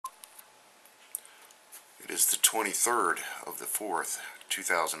is the 23rd of the 4th,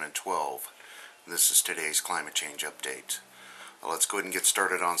 2012. This is today's climate change update. Let's go ahead and get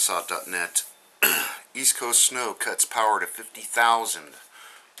started on SOT.net. East Coast snow cuts power to 50,000.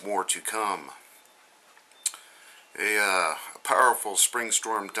 More to come. A powerful spring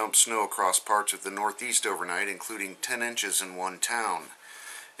storm dumped snow across parts of the Northeast overnight, including 10 inches in one town,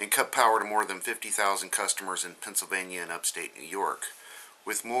 and cut power to more than 50,000 customers in Pennsylvania and upstate New York,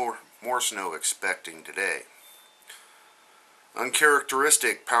 with more snow expecting today.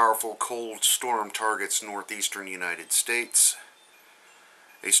 Uncharacteristic, powerful cold storm targets northeastern United States.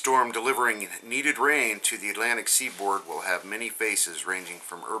 A storm delivering needed rain to the Atlantic seaboard will have many faces, ranging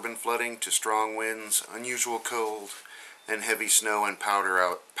from urban flooding to strong winds, unusual cold, and heavy snow and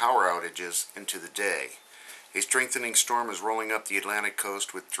power outages into the day. A strengthening storm is rolling up the Atlantic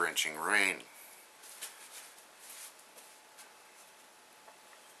coast with drenching rain.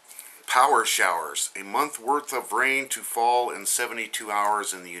 Power showers, a month worth of rain to fall in 72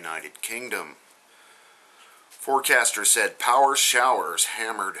 hours in the United Kingdom. Forecasters said power showers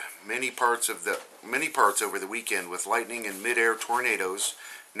hammered many parts over the weekend, with lightning and mid-air tornadoes,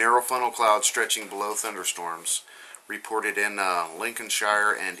 narrow funnel clouds stretching below thunderstorms, reported in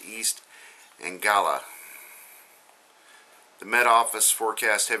Lincolnshire and East Anglia. The Met Office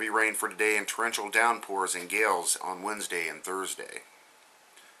forecast heavy rain for today and torrential downpours and gales on Wednesday and Thursday.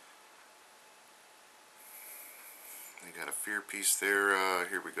 Got a fear piece there.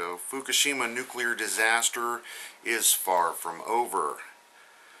 Here we go. Fukushima nuclear disaster is far from over.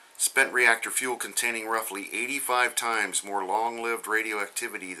 Spent reactor fuel containing roughly 85 times more long-lived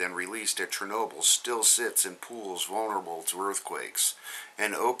radioactivity than released at Chernobyl still sits in pools vulnerable to earthquakes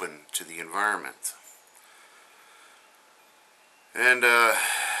and open to the environment. And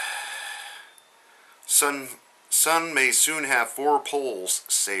sun may soon have 4 poles,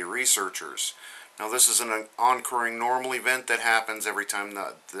 say researchers. Now, this is an occurring normal event that happens every time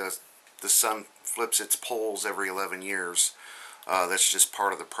the sun flips its poles every 11 years. That's just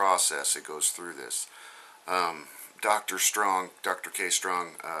part of the process. It goes through this. Dr. K.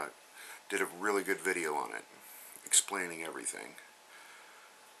 Strong, did a really good video on it, explaining everything.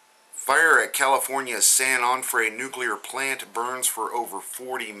 Fire at California's San Onofre nuclear plant burns for over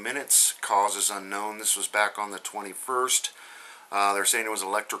 40 minutes. Cause is unknown. This was back on the 21st. They're saying it was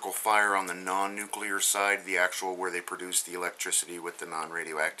electrical fire on the non-nuclear side, the actual where they produce the electricity with the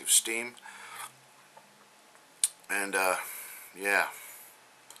non-radioactive steam. And, yeah.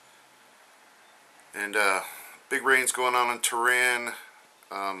 And, big rains going on in Tehran,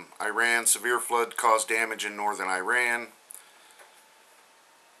 Iran. Severe flood caused damage in northern Iran.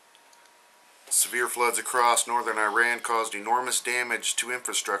 Severe floods across northern Iran caused enormous damage to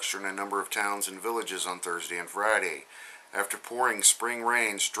infrastructure in a number of towns and villages on Thursday and Friday, after pouring spring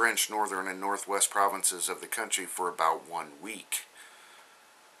rains drenched northern and northwest provinces of the country for about 1 week.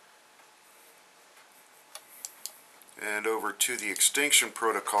 And over to the extinction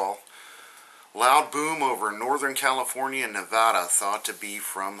protocol. Loud boom over northern California and Nevada thought to be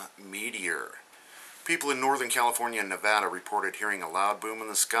from Meteor. People in northern California and Nevada reported hearing a loud boom in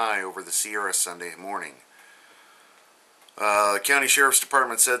the sky over the Sierra Sunday morning. The county sheriff's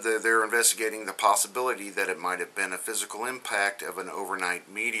department said that they're investigating the possibility that it might have been a physical impact of an overnight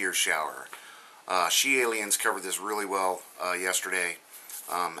meteor shower. She Aliens covered this really well yesterday.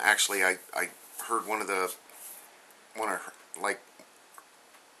 Actually, I heard one of her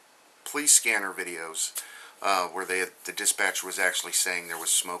police scanner videos where the dispatcher was actually saying there was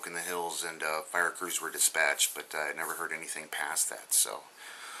smoke in the hills and fire crews were dispatched, but I never heard anything past that. So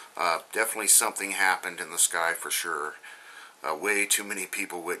definitely something happened in the sky for sure. Way too many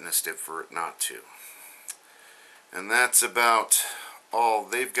people witnessed it for it not to. And that's about all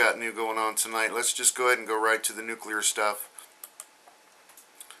they've got new going on tonight. Let's just go ahead and go right to the nuclear stuff.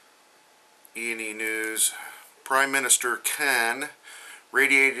 E&E News. Prime Minister Kan,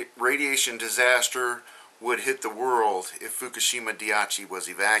 radiation disaster would hit the world if Fukushima Daiichi was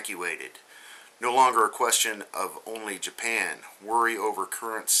evacuated. No longer a question of only Japan. Worry over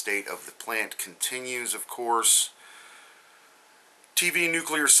current state of the plant continues, of course. TV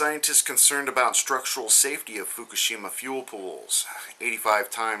nuclear scientists concerned about structural safety of Fukushima fuel pools.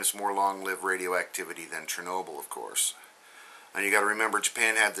 85 times more long-lived radioactivity than Chernobyl, of course. And you got to remember,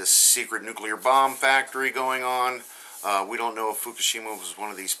 Japan had this secret nuclear bomb factory going on. We don't know if Fukushima was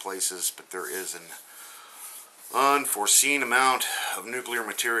one of these places, but there is an unforeseen amount of nuclear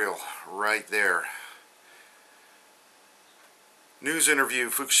material right there. News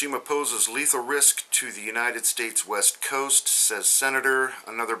interview. Fukushima poses lethal risk to the United States West Coast, says Senator.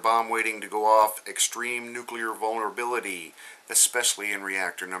 Another bomb waiting to go off. Extreme nuclear vulnerability, especially in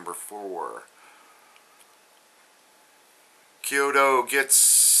reactor number 4. Kyoto gets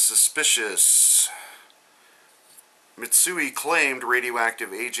suspicious. Mitsui claimed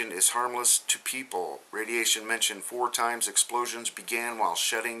radioactive agent is harmless to people. Radiation mentioned 4 times. Explosions began while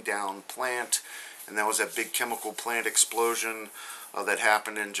shutting down plant. And that was that big chemical plant explosion that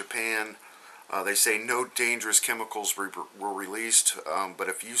happened in Japan. They say no dangerous chemicals were released. But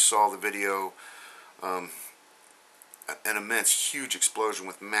if you saw the video, an immense, huge explosion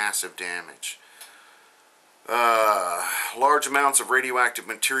with massive damage. Large amounts of radioactive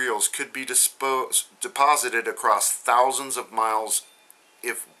materials could be deposited across thousands of miles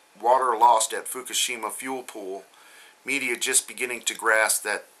if water lost at Fukushima fuel pool. Media just beginning to grasp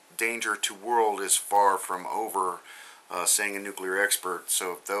that danger to world is far from over, saying a nuclear expert.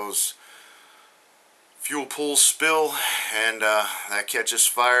 So if those fuel pools spill and that catches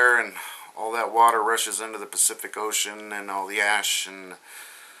fire and all that water rushes into the Pacific Ocean and all the ash, and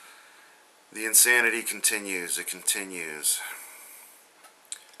the insanity continues. It continues.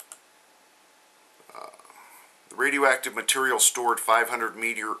 The radioactive material stored 500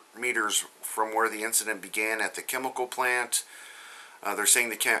 meters from where the incident began at the chemical plant. They're saying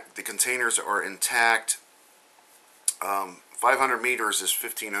the containers are intact. 500 meters is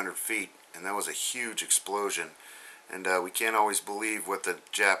 1,500 feet, and that was a huge explosion. And we can't always believe what the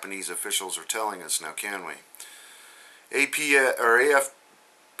Japanese officials are telling us now, can we? AFP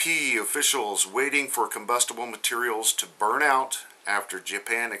officials waiting for combustible materials to burn out after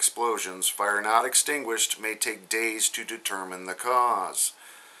Japan explosions. Fire not extinguished, may take days to determine the cause.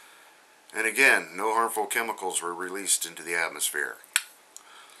 And again, no harmful chemicals were released into the atmosphere.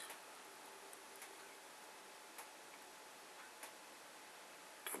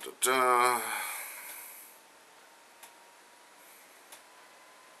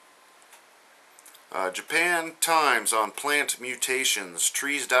 Japan Times on plant mutations.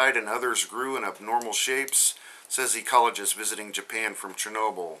 Trees died and others grew in abnormal shapes, says ecologist visiting Japan from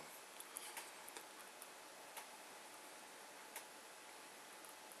Chernobyl.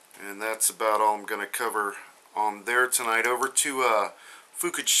 And that's about all I'm going to cover on there tonight. Over to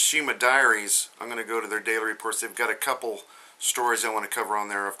Fukushima Diaries. I'm going to go to their daily reports. They've got a couple stories I want to cover on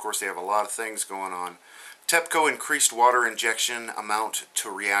there. Of course, they have a lot of things going on. TEPCO increased water injection amount to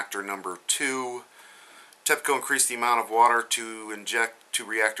reactor number 2. TEPCO increased the amount of water to inject to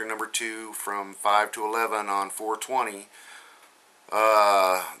reactor number 2 from 5 to 11 on 4/20.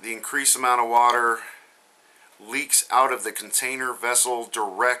 The increased amount of water leaks out of the container vessel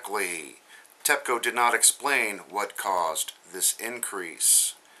directly. TEPCO did not explain what caused this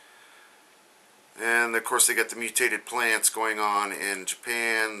increase. And of course they got the mutated plants going on in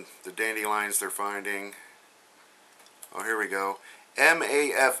Japan, the dandelions they're finding. Oh, here we go.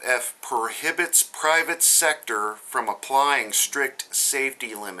 MAFF prohibits private sector from applying strict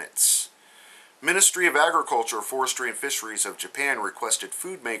safety limits. Ministry of Agriculture, Forestry and Fisheries of Japan requested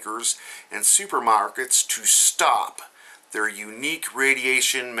food makers and supermarkets to stop their unique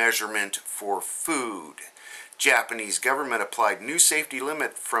radiation measurement for food. Japanese government applied new safety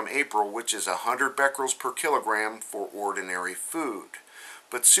limit from April, which is 100 becquerels per kilogram for ordinary food.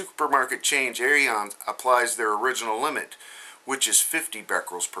 But supermarket chain Aeon applies their original limit, which is 50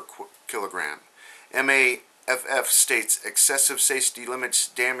 becquerels per kilogram. MAFF states excessive safety limits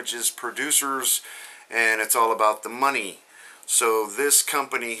damages producers, and it's all about the money. So this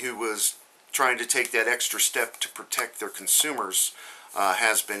company who was trying to take that extra step to protect their consumers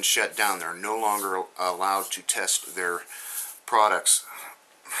has been shut down. They're no longer allowed to test their products.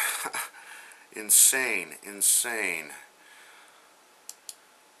 Insane, insane.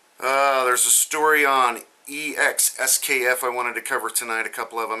 There's a story on EXSKF I wanted to cover tonight, a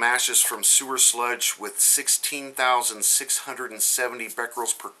couple of them. Ashes from sewer sludge with 16,670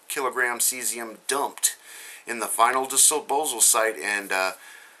 becquerels per kilogram cesium dumped in the final disposal site in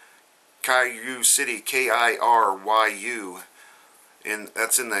Kiryu City, Kiryu,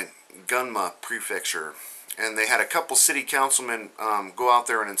 that's in the Gunma prefecture. And they had a couple city councilmen go out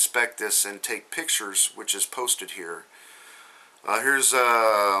there and inspect this and take pictures, which is posted here. Here's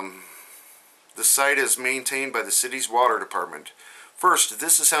the site is maintained by the city's water department. First,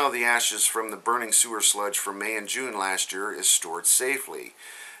 this is how the ashes from the burning sewer sludge from May and June last year is stored safely.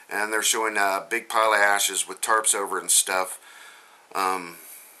 And they're showing a big pile of ashes with tarps over it and stuff.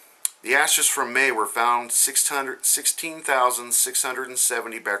 The ashes from May were found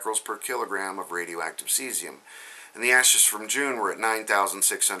 16,670 becquerels per kilogram of radioactive cesium. And the ashes from June were at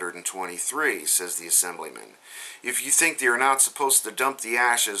 9,623, says the assemblyman. If you think they are not supposed to dump the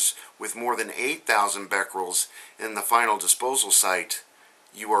ashes with more than 8,000 becquerels in the final disposal site,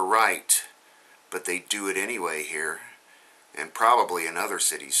 you are right. But they do it anyway here, and probably in other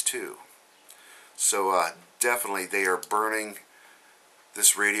cities too. So definitely they are burning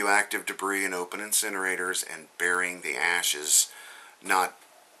this radioactive debris in open incinerators and burying the ashes not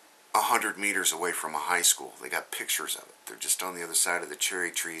 100 meters away from a high school. They got pictures of it. They're just on the other side of the cherry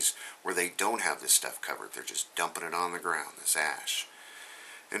trees where they don't have this stuff covered. They're just dumping it on the ground, this ash.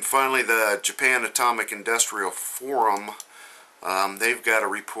 And finally, the Japan Atomic Industrial Forum, they've got a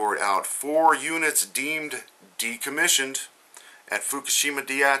report out. 4 units deemed decommissioned at Fukushima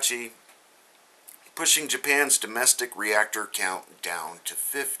Daiichi, pushing Japan's domestic reactor count down to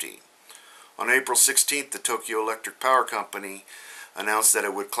 50. On April 16th, the Tokyo Electric Power Company announced that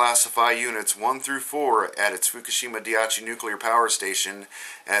it would classify units 1 through 4 at its Fukushima Daiichi nuclear power station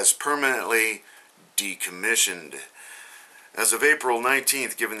as permanently decommissioned. As of April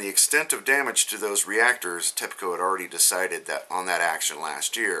 19th, given the extent of damage to those reactors, TEPCO had already decided on that action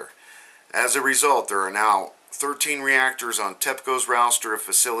last year. As a result, there are now 13 reactors on TEPCO's roster of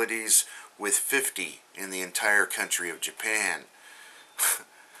facilities, with 50 in the entire country of Japan.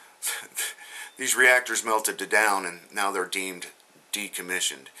 These reactors melted down and now they're deemed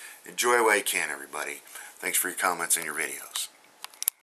decommissioned. Enjoy while you can, everybody. Thanks for your comments and your videos.